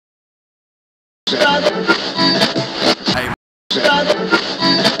My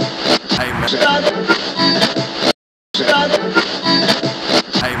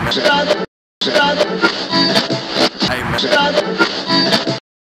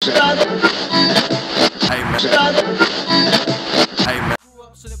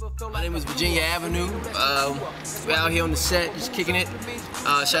name is Virginia Avenue. We're out here on the set, just kicking it.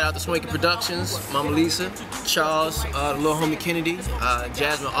 Shout out to Swanky Productions, Mama Lisa, Charles, the little homie Kennedy,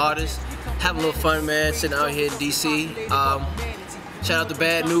 Jasmine Artist. Having a little fun, man, sitting out here in DC. Shout out to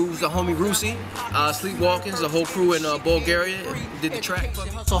Bad News, the homie Rusi, Sleepwalkings, the whole crew in Bulgaria did the track.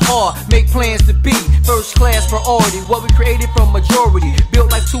 So hard, make plans to be first class priority. What we created from majority, built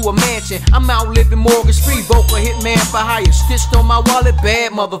like to a mansion. I'm out living mortgage free, vocal hitman for hire. Stitched on my wallet,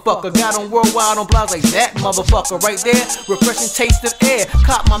 bad motherfucker. Got on worldwide on blogs like that motherfucker right there. Refreshing taste of air,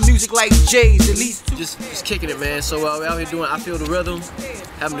 caught my music like Jay's at least. Just kicking it, man. So we're out here doing I Feel the Rhythm,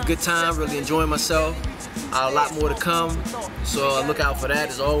 having a good time, really enjoying myself. A lot more to come, so look out for that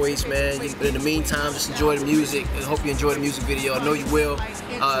as always, man. But in the meantime, just enjoy the music and hope you enjoy the music video. I know you will.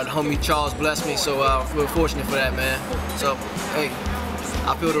 The homie Charles blessed me, so we're fortunate for that, man. So, hey,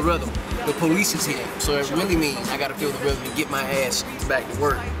 I feel the rhythm. The police is here, so it really means I gotta feel the rhythm and get my ass back to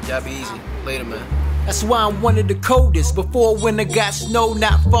work. Y'all be easy. Later, man. That's why I'm one of the coldest. Before winter got snow,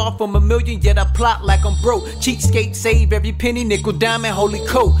 not far from a million, yet I plot like I'm broke. Cheapskate, save every penny, nickel, diamond, holy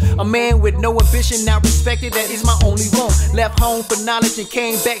coat. A man with no ambition, now respected, that is my only wrong. Left home for knowledge and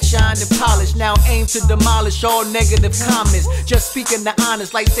came back shined and polished. Now aim to demolish all negative comments. Just speaking the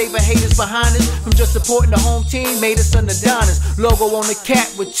honest, like saving haters behind us. From just supporting the home team, made us an Adonis. Logo on the cap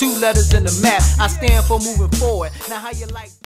with 2 letters in the map. I stand for moving forward. Now how you like